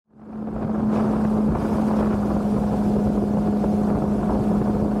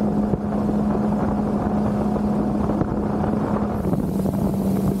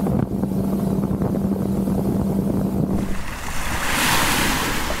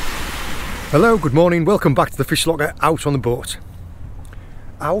Hello, good morning, welcome back to the FishLocker out on the boat.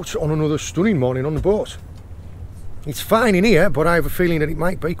 Out on another stunning morning on the boat. It's fine in here, but I have a feeling that it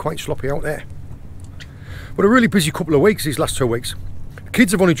might be quite sloppy out there. But a really busy couple of weeks these last 2 weeks. The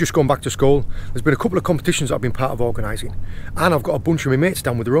kids have only just gone back to school. There's been a couple of competitions that I've been part of organising, and I've got a bunch of my mates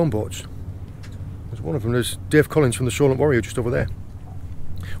down with their own boats. There's one of them, there's Dave Collins from the Silent Warrior just over there.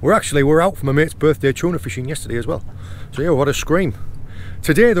 We're out for my mate's birthday tuna fishing yesterday as well. So yeah, what a scream.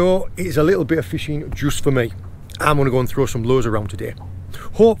 Today though, it's a little bit of fishing just for me. I'm going to go and throw some lures around today.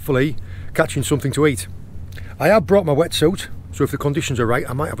 Hopefully catching something to eat. I have brought my wetsuit, so if the conditions are right,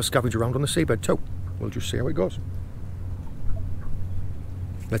 I might have a scavenge around on the seabed too. We'll just see how it goes.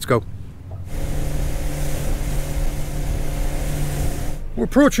 Let's go. We're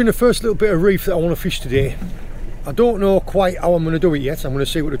approaching the first little bit of reef that I want to fish today. I don't know quite how I'm going to do it yet. I'm going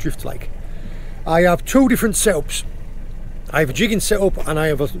to see what the drift's like. I have two different setups. I have a jigging setup and I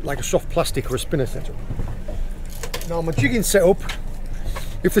have like a soft plastic or a spinner setup. Now my jigging setup,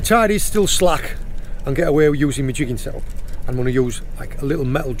 if the tide is still slack and get away with using my jigging setup, I'm going to use like a little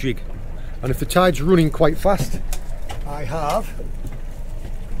metal jig. And if the tide's running quite fast, I have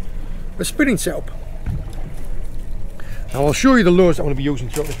a spinning setup. Now I'll show you the lures that I'm going to be using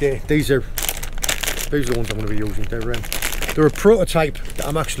throughout the day. These are the ones I'm going to be using. They're a prototype that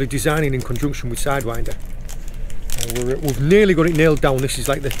I'm actually designing in conjunction with Sidewinder. We've nearly got it nailed down. This is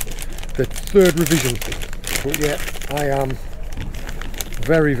like the third revision, but yeah, I am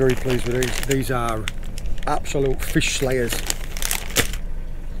very pleased with these. These are absolute fish slayers.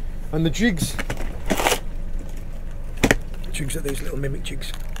 And the jigs are these little mimic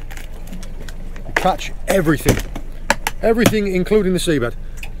jigs. You catch everything including the seabed.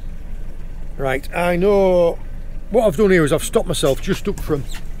 Right, I know what I've done here is I've stopped myself just up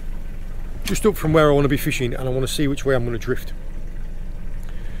from where I want to be fishing, and I want to see which way I'm going to drift.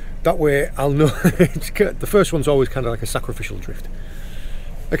 That way I'll know. The first one's always kind of like a sacrificial drift.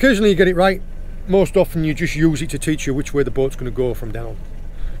 Occasionally you get it right. Most often you just use it to teach you which way the boat's going to go from down.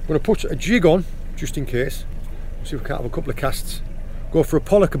 I'm going to put a jig on just in case. See if we can't have a couple of casts. Go for a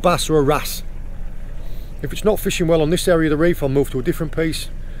pollock, a bass or a wrasse. If it's not fishing well on this area of the reef, I'll move to a different piece.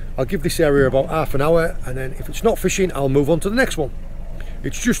 I'll give this area about half an hour, and then if it's not fishing, I'll move on to the next one.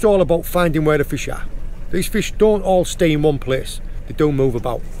 It's just all about finding where the fish are. These fish don't all stay in one place. They don't move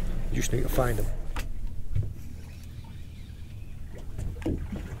about. You just need to find them.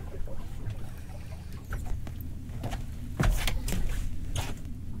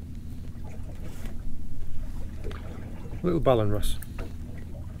 Little ballon wrasse.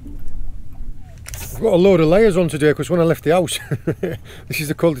 I've got a load of layers on today because when I left the house, this is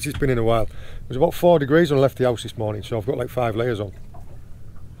the coldest it's been in a while. It was about 4 degrees when I left the house this morning, so I've got like 5 layers on.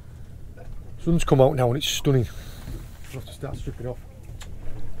 Sun's come out now and it's stunning. I'll have to start stripping off.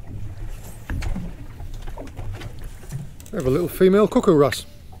 I have a little female cuckoo wrasse.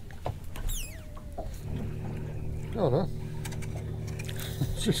 Oh no.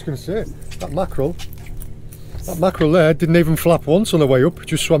 I was just going to say, that mackerel there didn't even flap once on the way up, it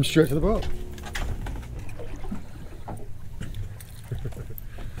just swam straight to the boat.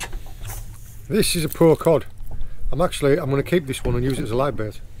 This is a poor cod. I'm going to keep this one and use it as a live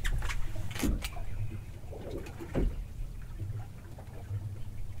bait.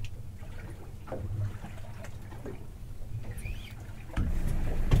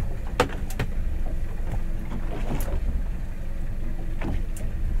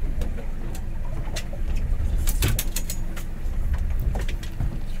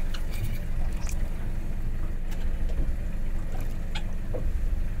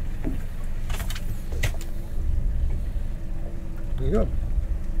 There you go.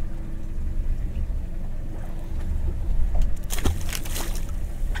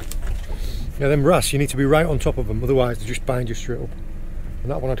 Yeah, them wrasse, you need to be right on top of them, otherwise they just bind you straight up.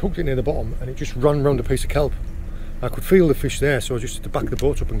 And that one, I'd hooked it near the bottom and it just ran round a piece of kelp. I could feel the fish there, so I just had to back the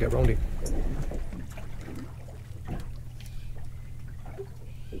boat up and get round it.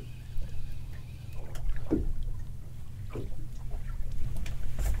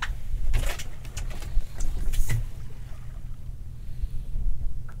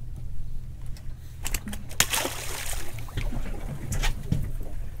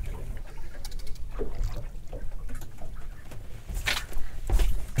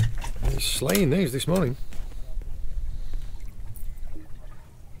 Slaying these this morning.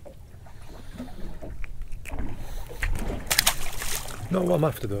 Not what I'm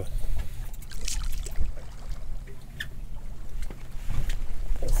after though.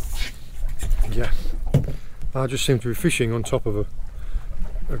 Yeah, I just seem to be fishing on top of a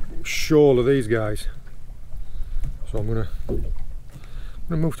shoal of these guys. So I'm gonna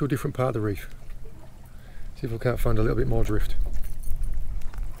going to move to a different part of the reef. See if we can't find a little bit more drift.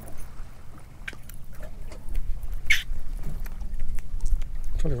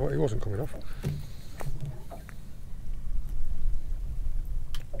 Tell you what, he wasn't coming off.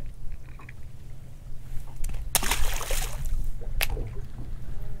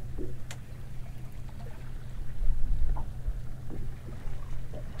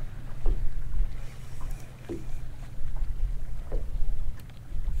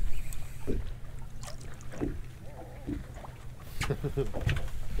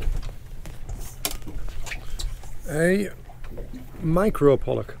 A micro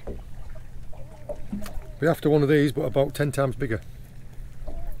pollock. Be after one of these, but about 10 times bigger.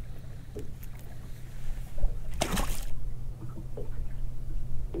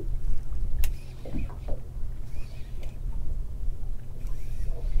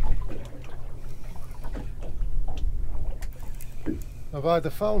 I've either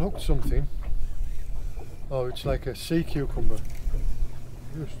foul hooked something, or it's like a sea cucumber.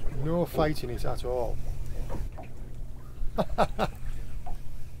 Just no fight in it at all.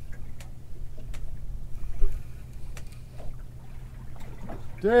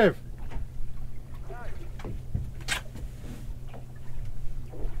 Dave!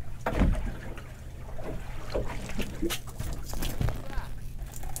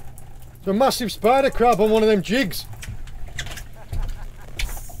 It's a massive spider crab on one of them jigs.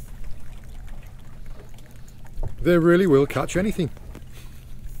 They really will catch anything.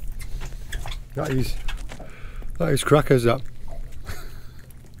 That is crackers, that.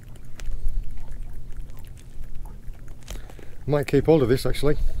 Might keep hold of this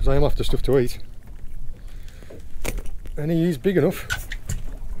actually, because I am after stuff to eat. And he is big enough.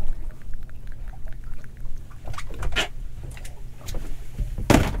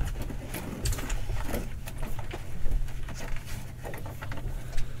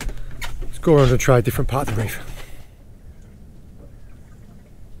 Let's go around and try a different part of the reef.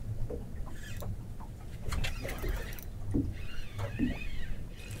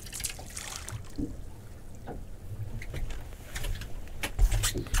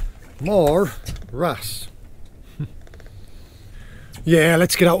 More wrasse. Yeah,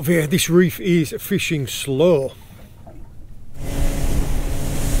 let's get out of here. This reef is fishing slow.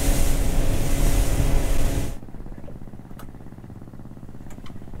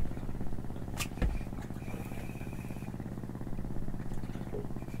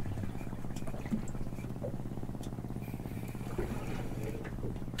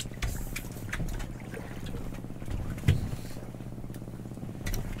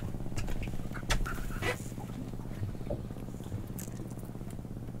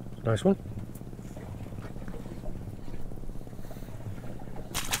 Nice one.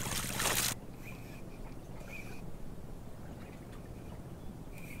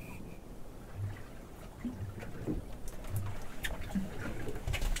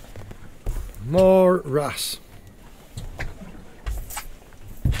 More wrasse.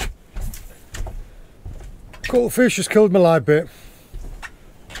 Caught fish has killed my live bait.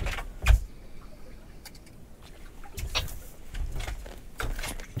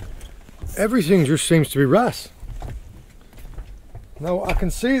 Everything just seems to be wrasse. Now I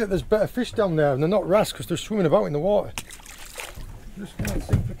can see that there's better fish down there and they're not wrasse because they're swimming about in the water. Just can't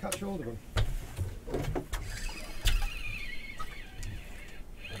seem to catch hold of them.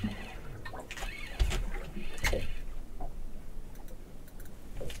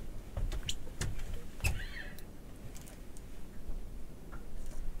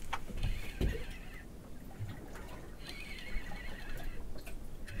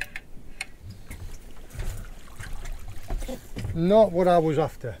 Not what I was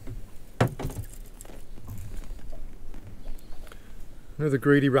after. Another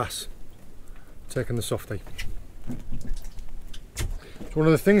greedy wrasse taking the softie. It's one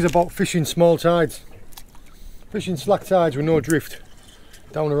of the things about fishing small tides. Fishing slack tides with no drift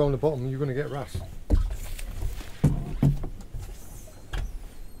down around the bottom, you're going to get wrasse.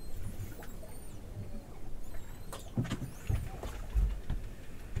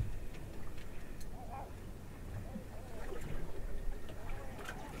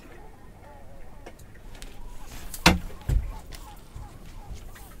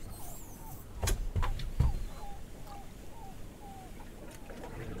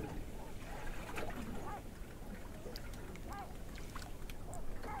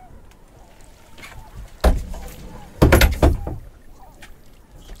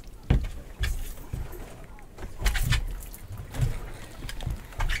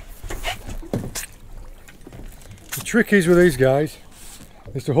 The trick is with these guys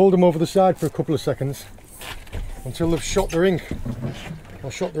is to hold them over the side for a couple of seconds until they've shot their ink. I'll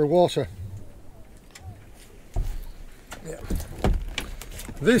shot through water. Yeah.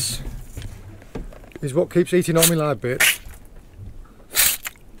 This is what keeps eating all my live bait.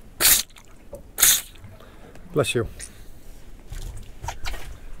 Bless you.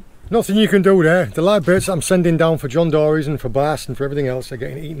 Nothing you can do there. The live baits I'm sending down for John Dory's and for bass and for everything else are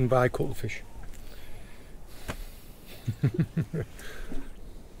getting eaten by cuttlefish.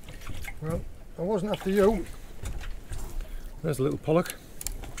 Well, I wasn't after you. There's a little pollock.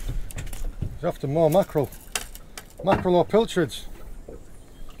 He's after more mackerel. Mackerel or pilchards.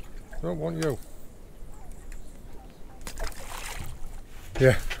 Don't want you.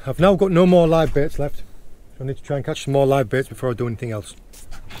 Yeah, I've now got no more live baits left. So I need to try and catch some more live baits before I do anything else.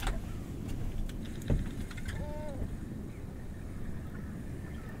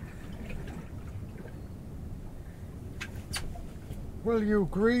 Well, you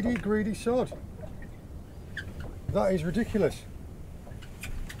greedy, greedy sod. That is ridiculous.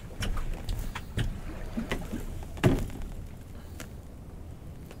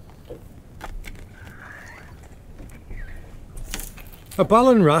 A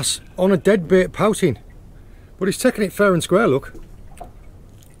ballan wrasse on a dead bait pouting, but he's taking it fair and square, look.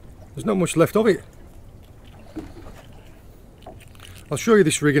 There's not much left of it. I'll show you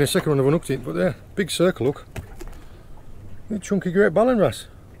this rig in a second when I've unhooked it, but there, big circle, look. A chunky great ballan wrasse.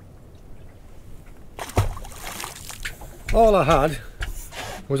 All I had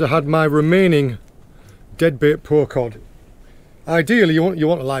was I had my remaining dead bait poor cod. Ideally, you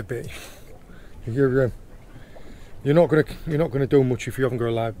want a live bait. You're not gonna do much if you haven't got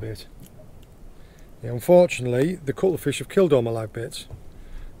a live bait. Yeah, unfortunately, the cuttlefish have killed all my live baits,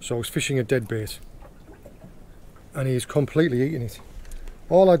 so I was fishing a dead bait, and he's completely eaten it.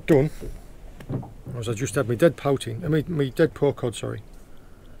 All I'd done was I just had my dead pouting, my dead poor cod, sorry,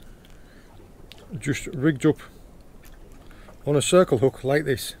 just rigged up on a circle hook like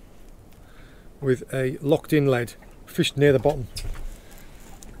this with a locked in lead, fished near the bottom,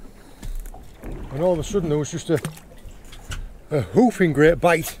 and all of a sudden there was just a hoofing great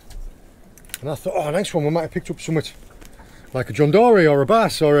bite, and I thought, oh, nice one, we might have picked up something like a John Dory or a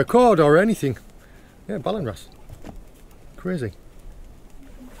bass or a cod or anything. Yeah, ballan wrasse. Crazy.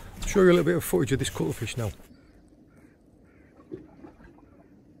 I'll show you a little bit of footage of this cuttlefish now.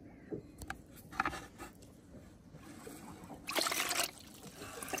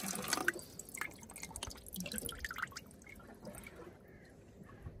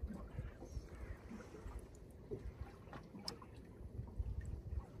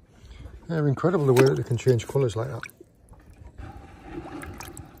 They're incredible the way that they can change colours like that.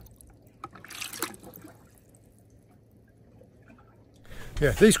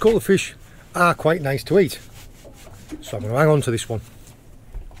 Yeah, these cuttlefish are quite nice to eat, so I'm going to hang on to this one.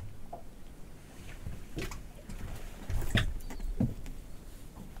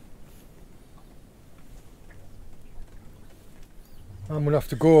 I'm going to have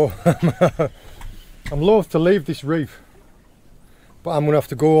to go. I'm loath to leave this reef, but I'm going to have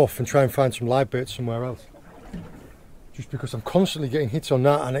to go off and try and find some live bait somewhere else, just because I'm constantly getting hits on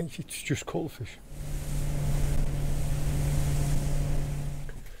that and it's just cuttlefish.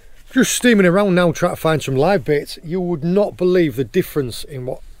 Just steaming around now trying to find some live baits. You would not believe the difference in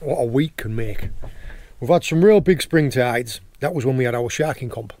what a week can make. We've had some real big spring tides. That was when we had our sharking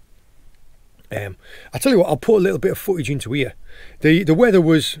comp. I tell you what, I'll put a little bit of footage into here. The weather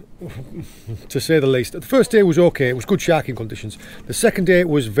was, to say the least, the first day was okay, it was good sharking conditions. The second day it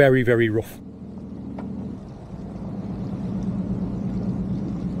was very, very rough.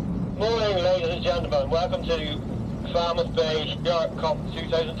 Morning, ladies and gentlemen, welcome to Falmouth Bay Shark Cup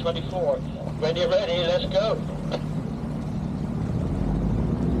 2024. When you're ready, let's go.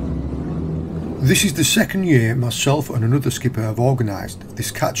 This is the second year myself and another skipper have organised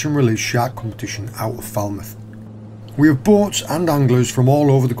this catch and release shark competition out of Falmouth. We have boats and anglers from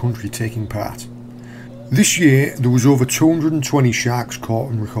all over the country taking part. This year there was over 220 sharks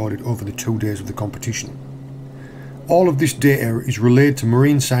caught and recorded over the 2 days of the competition. All of this data is relayed to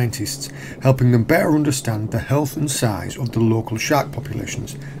marine scientists, helping them better understand the health and size of the local shark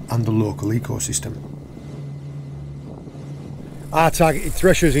populations and the local ecosystem. I targeted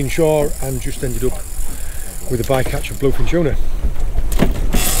threshers inshore and just ended up with a bycatch of bluefin tuna.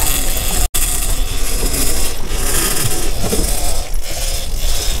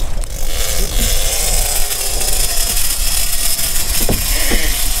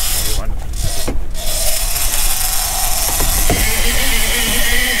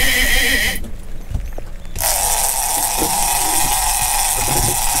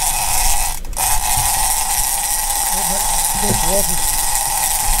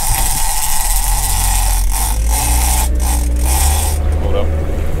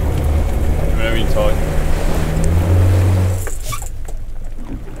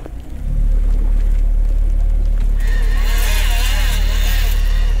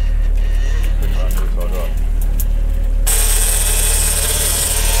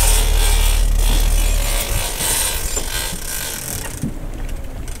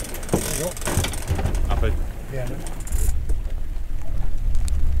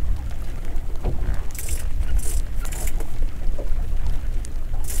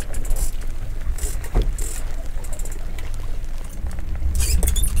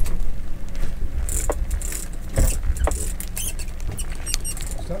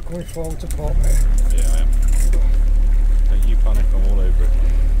 forward to port, mate. Yeah, I am. Don't you panic, I'm all over it.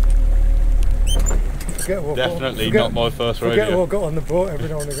 Definitely not my first rodeo. Forget what got on the boat every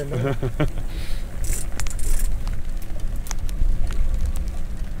now and again.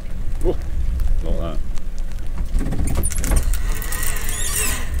 Ooh, like that.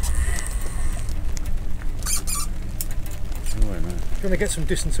 Going to get some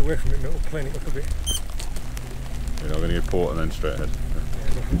distance away from it, mate. We'll plane it up a bit. You're not going to get port and then straight ahead.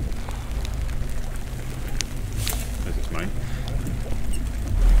 There's its mate.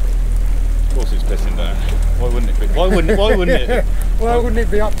 Of course it's pissing down. Why wouldn't it be? Why wouldn't it? Why wouldn't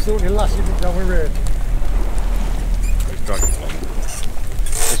it be absolutely lashing it down the road? It's dragging along.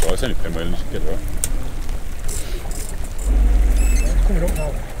 That's right, it's only pinwheeling, just get it right. It's coming up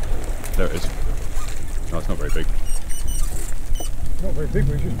now. There it is. No, it's not very big. Not very big,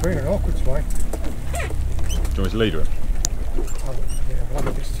 but it's just being an awkward swine. Do you want me to lead her? Yeah, we'll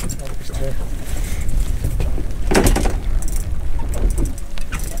have this tail.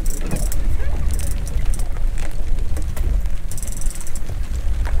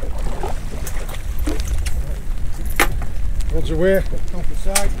 Rods away, off the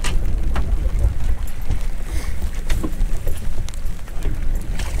side.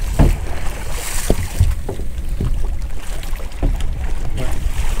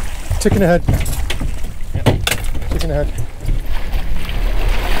 Ticking ahead. Yep. Ticking ahead.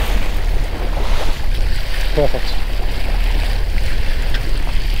 Perfect.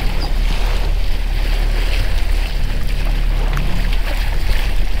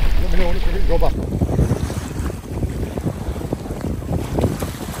 Let me know when it's ready to go back.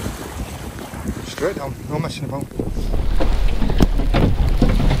 Straight down, no messing about.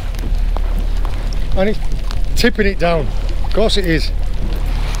 And it's tipping it down. Of course it is.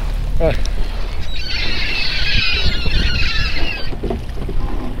 It's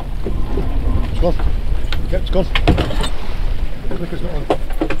gone. Yep, it's gone. The clicker's not on.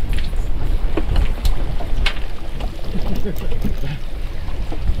 It's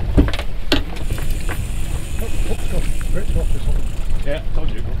gone. Great to off this one. Yeah, told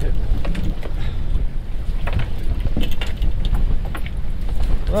you. Okay.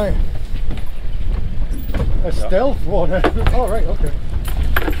 Right. A stealth one. Oh, right, okay.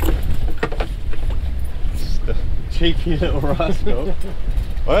 Cheeky little rascal. I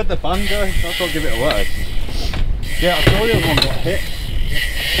heard the band go, so I thought give it away. Yeah, I saw the other one got hit.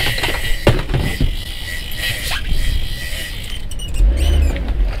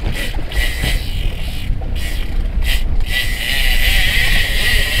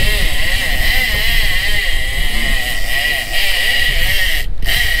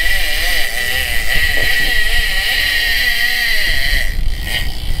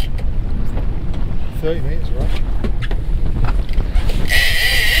 Meters, right?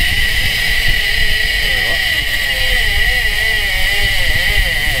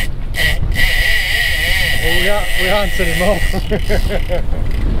 Well, we aren't anymore.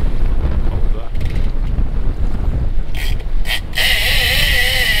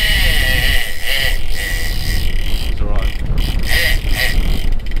 It's alright.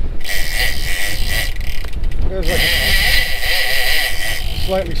 There's like a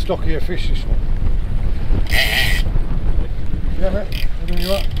slightly stockier fish, this one. Yeah, mate, I'm doing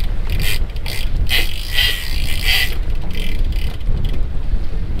you up.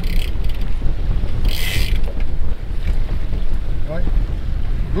 Right,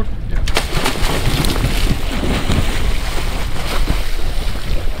 good. Yeah.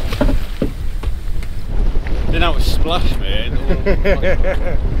 Didn't have a splash, mate.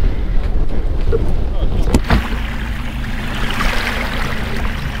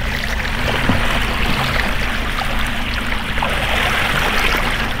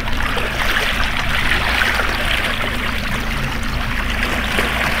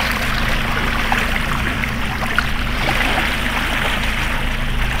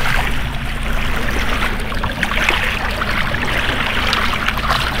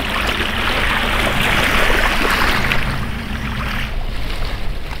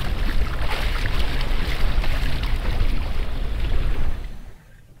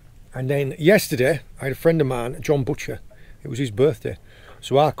 And then yesterday, I had a friend of mine, John Butcher. It was his birthday.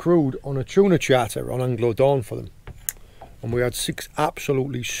 So I crewed on a tuna charter on Anglo Dawn for them. And we had 6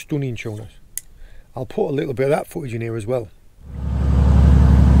 absolutely stunning tunas. I'll put a little bit of that footage in here as well.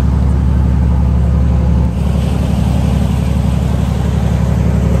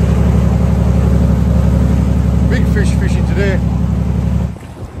 Big fish fishing today.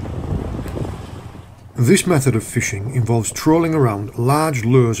 This method of fishing involves trolling around large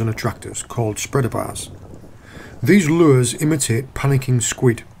lures and attractors called spreader bars. These lures imitate panicking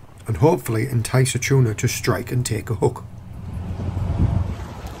squid and hopefully entice a tuna to strike and take a hook.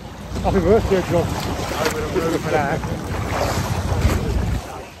 Happy birthday, John.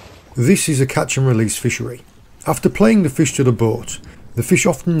 This is a catch and release fishery. After playing the fish to the boat, the fish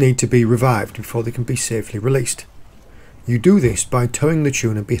often need to be revived before they can be safely released. You do this by towing the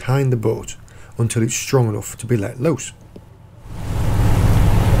tuna behind the boat until it's strong enough to be let loose.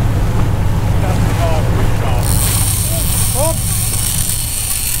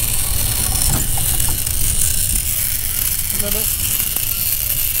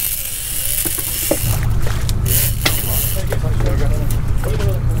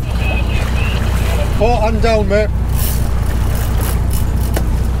 Port and down, mate.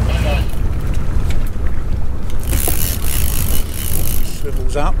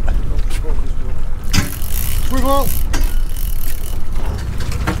 Swivels up. Swivel.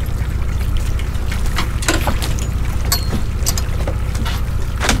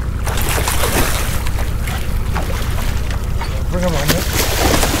 Bring them on, mate.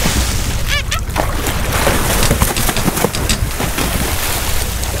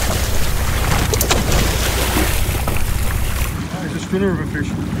 That is a stunner of a fish.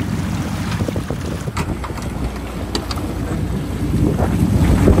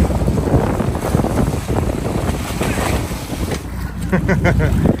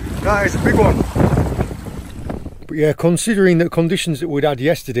 That is a big one. But yeah, considering the conditions that we'd had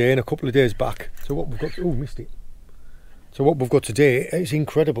yesterday and a couple of days back, so what we've got, oh, missed it. So what we've got today, it's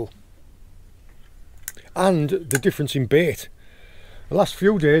incredible. And the difference in bait. The last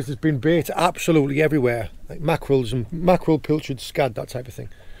few days there's been bait absolutely everywhere, like mackerels and mackerel, pilchard, scad, that type of thing.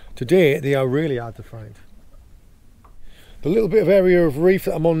 Today they are really hard to find. The little bit of area of reef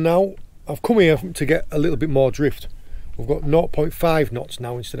that I'm on now, I've come here to get a little bit more drift. We've got 0.5 knots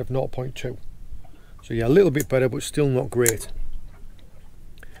now instead of 0.2. So yeah, a little bit better, but still not great.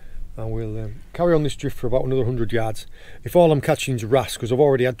 And we'll carry on this drift for about another 100 yards. If all I'm catching is wrasse, because I've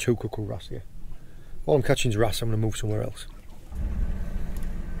already had 2 cuckoo wrasse here. If all I'm catching is wrasse, I'm going to move somewhere else.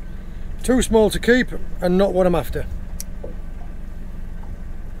 Too small to keep, and not what I'm after.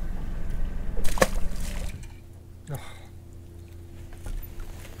 Oh.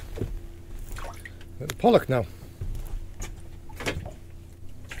 The pollock now.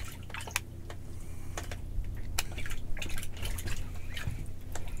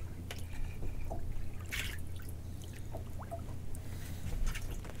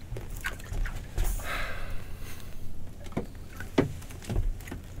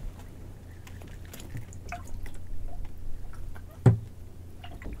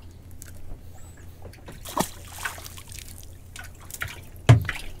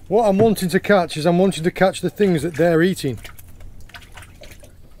 What I'm wanting to catch is I'm wanting to catch the things that they're eating.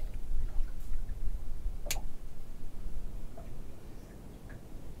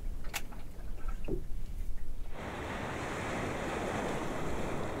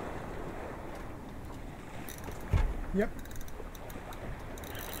 Yep.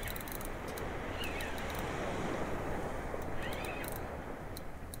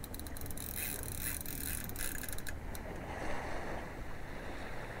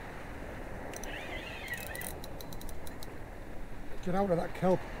 Get out of that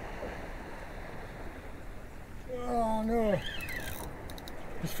kelp. Oh no.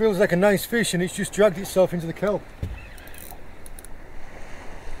 This feels like a nice fish and it's just dragged itself into the kelp.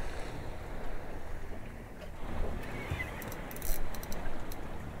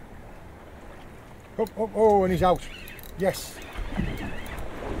 Oh, oh, oh, and he's out. Yes.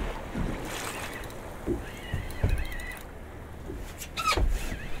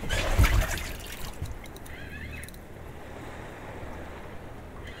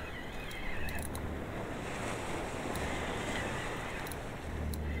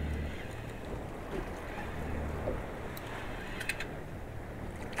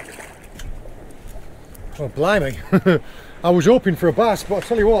 Oh, blimey. I was hoping for a bass, but I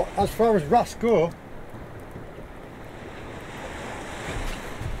tell you what, as far as wrasse go,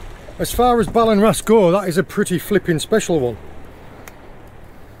 as far as ball and wrasse go, that is a pretty flipping special one.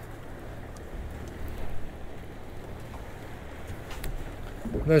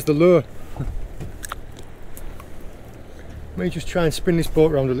 There's the lure. Let me just try and spin this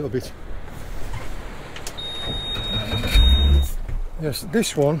boat around a little bit. Yes,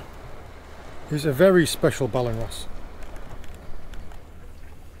 this one is a very special ball and wrasse.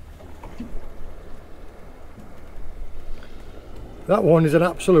 That one is an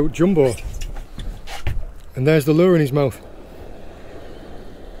absolute jumbo. And there's the lure in his mouth.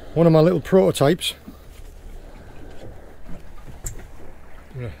 One of my little prototypes.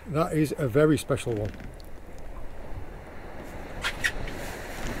 Yeah, that is a very special one.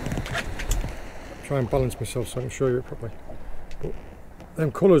 Try and balance myself so I can show you it properly. But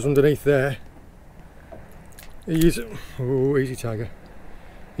them colours underneath there, he is, oh easy tiger,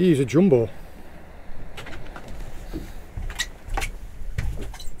 he is a jumbo.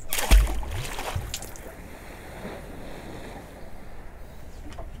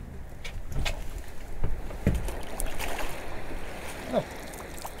 Oh.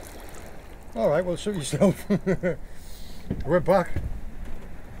 Alright, well suit yourself. We're back.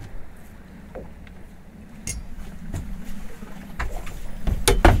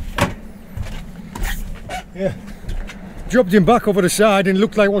 Yeah, dropped him back over the side and it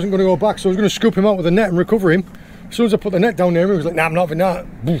looked like it wasn't going to go back, so I was going to scoop him out with a net and recover him. As soon as I put the net down there, he was like, nah, I'm not having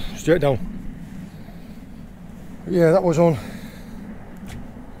that. Boom, straight down. But yeah, that was on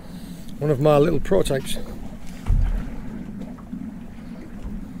one of my little prototypes.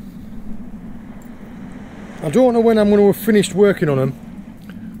 I don't know when I'm going to have finished working on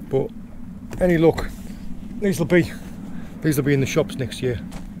them, but any luck, these will be in the shops next year.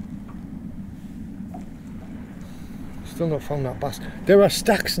 Still not found that bass. There are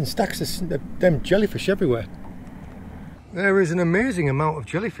stacks and stacks of them jellyfish everywhere. There is an amazing amount of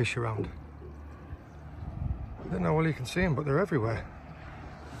jellyfish around. I don't know how well you can see them, but they're everywhere.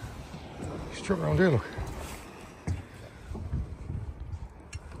 Struck around here, look.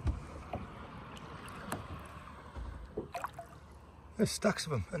 There's stacks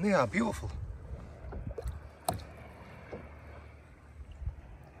of them, and they are beautiful.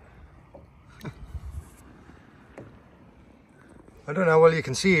 I don't know how well you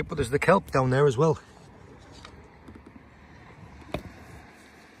can see it, but there's the kelp down there as well.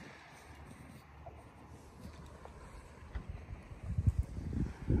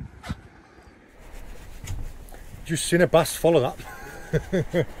 Just seen a bass follow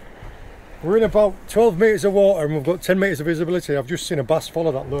that. We're in about 12 metres of water and we've got 10 metres of visibility. I've just seen a bass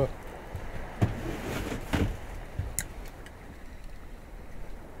follow that lure.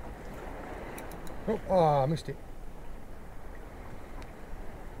 Oh, I missed it.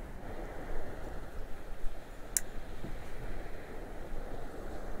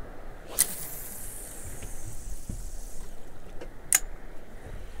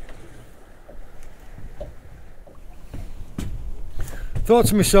 Thought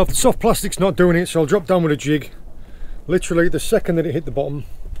to myself, the soft plastic's not doing it, so I'll drop down with a jig. Literally the second that it hit the bottom,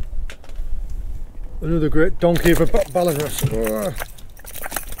 another great donkey of a ballan wrastle. Oh.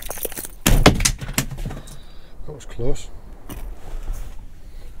 That was close.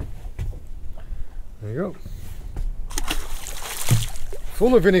 There you go.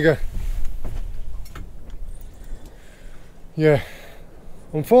 Full of vinegar. Yeah.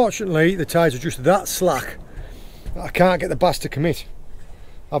 Unfortunately, the tides are just that slack that I can't get the bass to commit.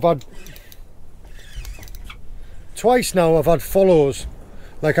 I've had twice now. I've had follows.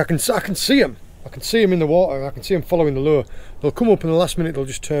 Like I can see them. I can see them in the water. I can see them following the lure. They'll come up in the last minute. They'll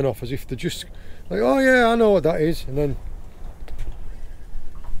just turn off as if they're just like, oh yeah, I know what that is. And then,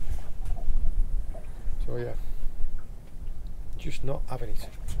 so yeah, just not having it,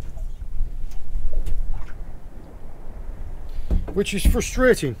 which is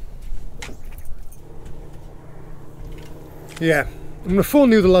frustrating. Yeah. I'm going to phone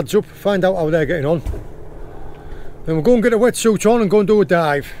the other lads up, find out how they're getting on. Then we'll go and get a wetsuit on and go and do a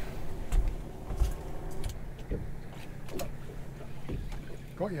dive.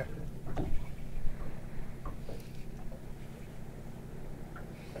 Got ya.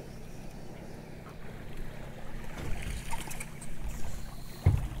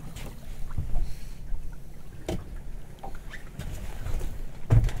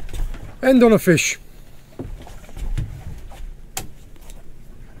 End on a fish.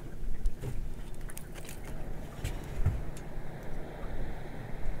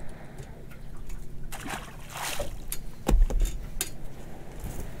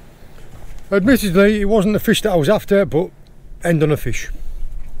 Admittedly, it wasn't the fish that I was after, but end on a fish.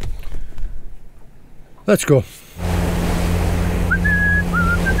 Let's go.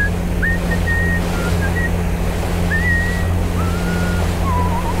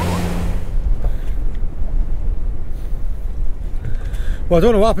 Well, I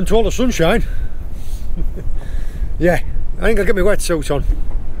don't know what happened to all the sunshine. Yeah, I think I'll get my wetsuit on.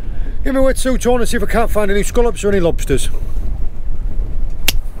 Get my wetsuit on and see if I can't find any scallops or any lobsters.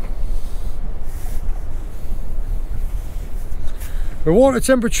 The water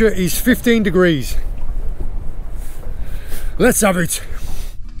temperature is 15 degrees. Let's have it.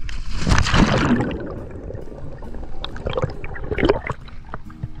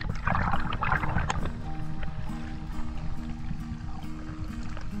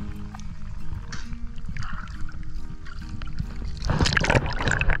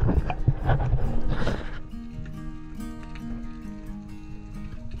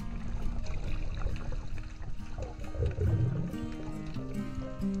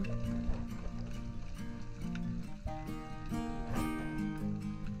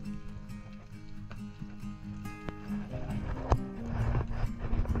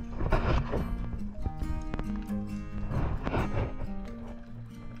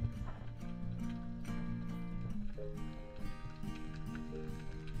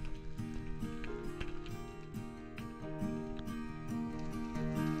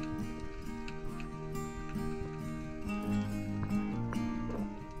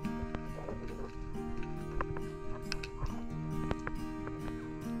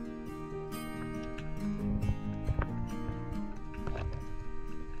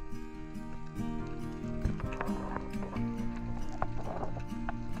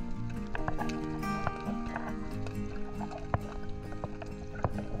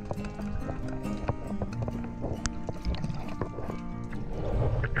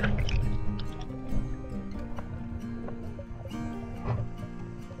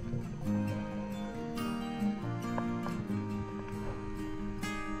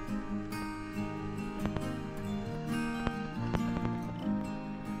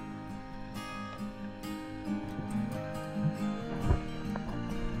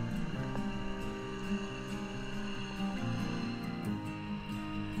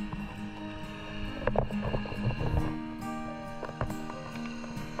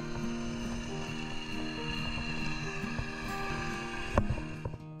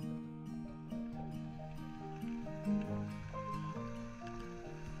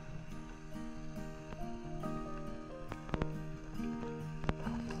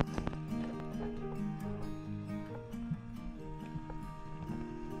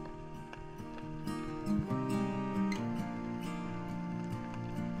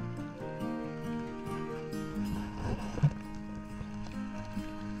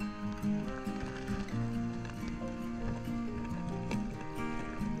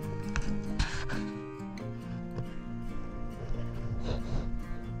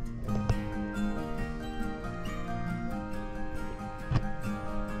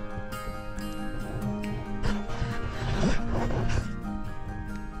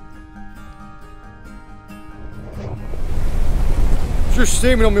 just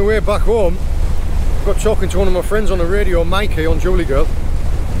steaming on my way back home. Got talking to one of my friends on the radio, Mikey on Julie Girl.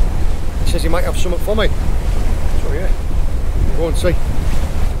 He says he might have something for me. So yeah, we'll go and see.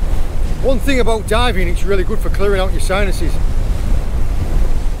 One thing about diving, it's really good for clearing out your sinuses.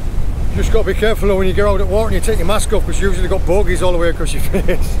 You just got to be careful though when you get out at water and you take your mask off, because you usually got bogies all the way across your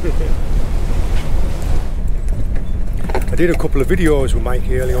face. I did a couple of videos with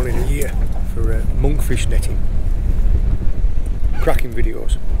Mikey early on in the year for monkfish netting. Cracking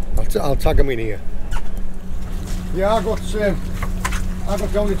videos. I'll tag them in here. Yeah, I got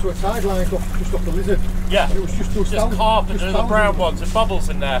down into a tide line just off the lizard. Yeah. And it was just carpet and the brown ones with bubbles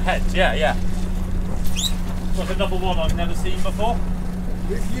in their heads. Yeah, yeah. Like another one I've never seen before.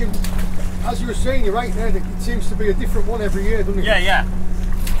 As you were saying, you're right there. It seems to be a different one every year, doesn't it? Yeah, yeah.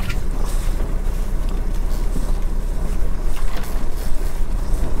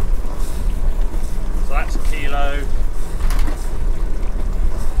 So that's a kilo.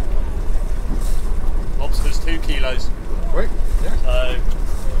 Lobster's 2 kilos. Right, yeah. So,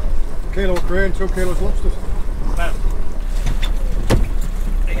 kilo crane, 2 kilos lobsters. Bam.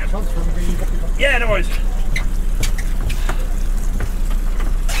 There you go. Yeah, no worries.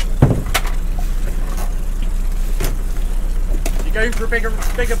 You going for a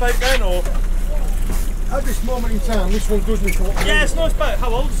bigger boat then, or? At this moment in time, this one does me for what? Yeah, it's a nice boat. How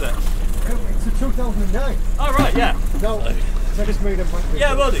old is it? It's a 2009. Oh right, yeah. No, I just made them.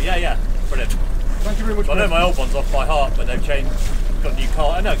 Yeah, will do. Yeah, yeah. Brilliant. Thank you very much. I know my old one's off by heart, but they've changed. Got a new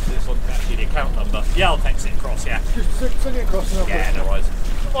car. I know because this one's actually the account number. Yeah, I'll text it across. Yeah. Just send it across. And yeah, no worries.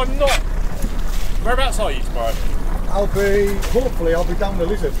 I'm not. Whereabouts are you tomorrow? Hopefully, I'll be down the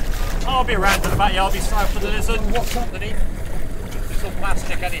lizard. I'll be around in the back. Yeah, I'll be south of the lizard. What's that? Underneath. It's all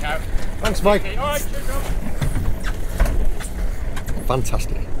plastic anyhow. Thanks, Mike. Okay, all right, cheers, Rob.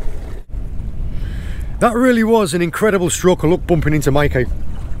 Fantastic. That really was an incredible stroke of luck bumping into Mikey.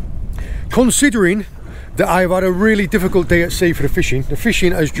 Considering that I've had a really difficult day at sea for the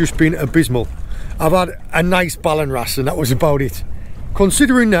fishing has just been abysmal. I've had a nice ballon wrasse and that was about it.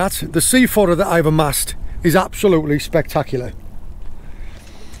 Considering that, the sea fodder that I've amassed is absolutely spectacular.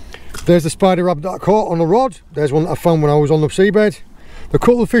 There's the spider rabbit that I caught on the rod. There's one that I found when I was on the seabed. The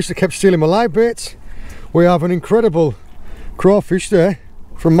cuttlefish that kept stealing my live baits. We have an incredible crawfish there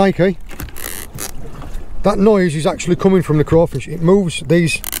from Mikey. That noise is actually coming from the crawfish. It moves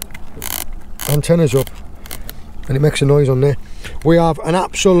these antennas up and it makes a noise on there. We have an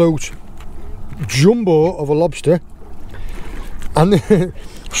absolute jumbo of a lobster, and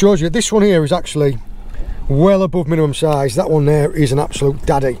shows you this one here is actually well above minimum size. That one there is an absolute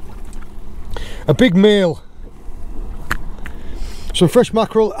daddy. A big male, some fresh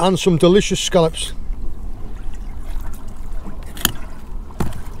mackerel and some delicious scallops.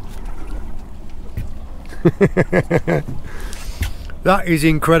 That is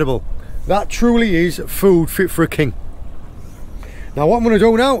incredible. That truly is food fit for a king. Now what I'm going to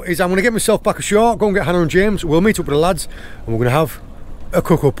do now is I'm going to get myself back ashore, go and get Hannah and James, we'll meet up with the lads and we're going to have a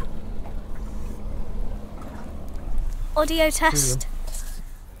cook-up. Audio test.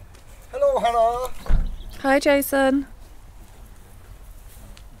 Hello Hannah. Hi Jason.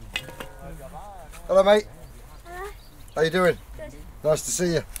 Hello mate. Hello. How you doing? Good. Nice to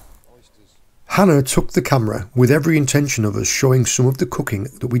see you. Hannah took the camera with every intention of us showing some of the cooking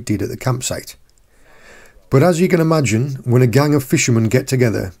that we did at the campsite. But as you can imagine, when a gang of fishermen get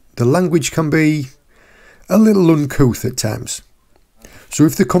together, the language can be a little uncouth at times. So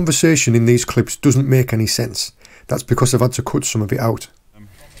if the conversation in these clips doesn't make any sense, that's because I've had to cut some of it out.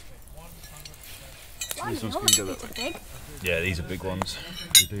 These ones can go that way. Yeah, these are big ones.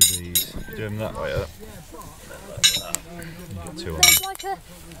 We do these. You do them that way, yeah. Two on. There's like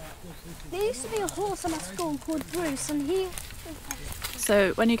there used to be a horse in my school called Bruce, and he.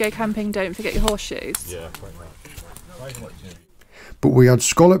 So when you go camping, don't forget your horseshoes. Yeah. But we had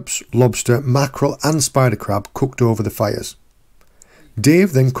scallops, lobster, mackerel and spider crab cooked over the fires.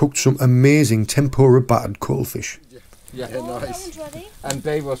 Dave then cooked some amazing tempura battered cuttlefish. Yeah, nice. That one's ready. And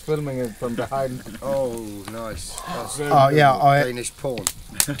Dave was filming it from behind. Oh, nice. That's yeah, Danish porn.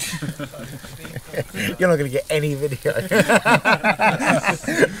 You're not going to get any video.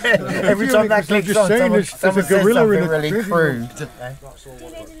 Every time that clicks on, someone says something really crude.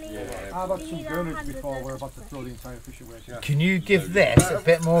 I've had some burners before, we're about to throw the entire fish away. Yeah. Can you give this a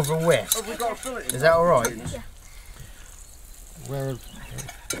bit more of a whisk? Is that alright? Where?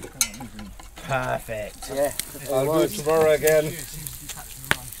 Perfect. Yeah. I'll do it tomorrow again.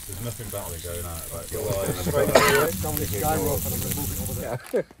 There's nothing better than going out about your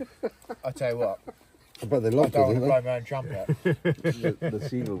I'll tell you what. I bet they I loved it, don't want to didn't blow my own trumpet. the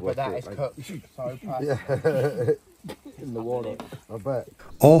seal was But that is cooked so perfect. Yeah. in the water, I bet.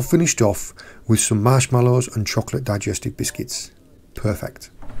 All finished off with some marshmallows and chocolate digestive biscuits. Perfect.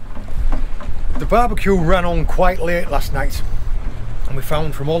 The barbecue ran on quite late last night, and we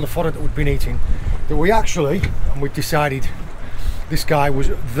found from all the fodder that we'd been eating that we actually, and we decided this guy was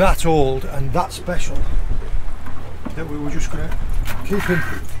that old and that special that we were just going to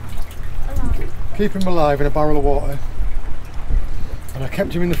keep him alive in a barrel of water. And I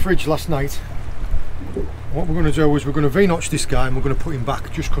kept him in the fridge last night. What we're going to do is we're going to V-notch this guy and we're going to put him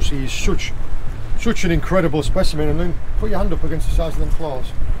back just because he's such an incredible specimen. And then put your hand up against the size of them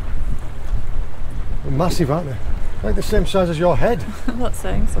claws. They're massive, aren't they? Like the same size as your head. That's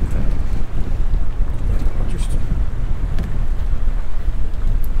saying something.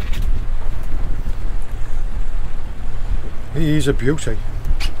 He is a beauty.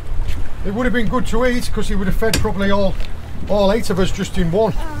 It would have been good to eat because he would have fed probably all 8 of us just in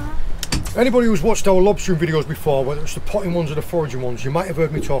one. Anybody who's watched our lobstering videos before, whether it's the potting ones or the foraging ones, you might have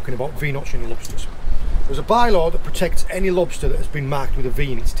heard me talking about V-notching lobsters. There's a bylaw that protects any lobster that has been marked with a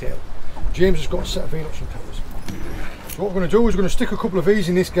V in its tail. James has got a set of V-notching covers. So what we're going to do is we're going to stick a couple of V's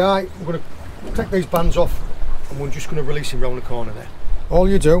in this guy. We're going to take these bands off and we're just going to release him round the corner there. All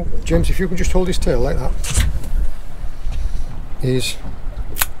you do, James, if you can just hold his tail like that, is,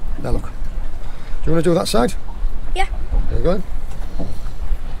 now look. Do you want to do that side? Yeah. There you go.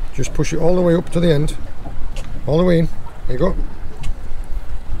 Just push it all the way up to the end. All the way in. There you go.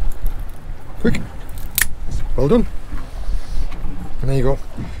 Quick. Well done. And there you go.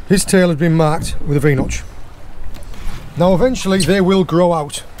 His tail has been marked with a V-notch. Now eventually they will grow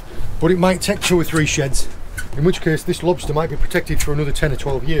out, but it might take 2 or 3 sheds, in which case this lobster might be protected for another 10 or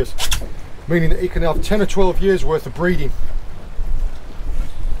 12 years, meaning that he can have 10 or 12 years worth of breeding.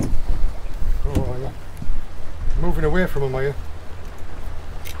 Oh, are you moving away from him, are you?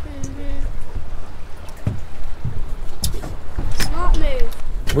 Smart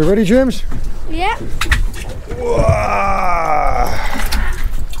move. We ready, James? Yeah.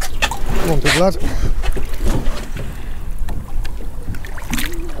 Come on, big lad.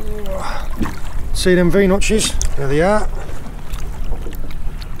 See them V-notches? There they are.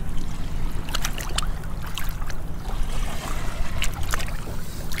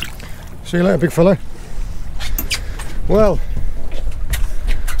 See you later, big fella. Well,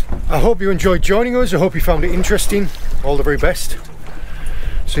 I hope you enjoyed joining us. I hope you found it interesting. All the very best.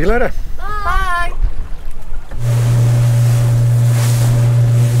 See you later. Bye.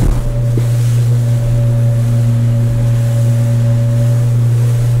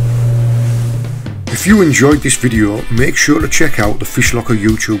 If you enjoyed this video, make sure to check out the FishLocker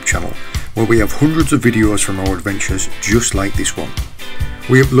YouTube channel, where we have hundreds of videos from our adventures just like this one.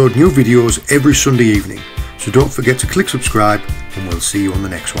 We upload new videos every Sunday evening, so don't forget to click subscribe and we'll see you on the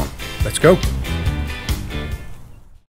next one. Let's go!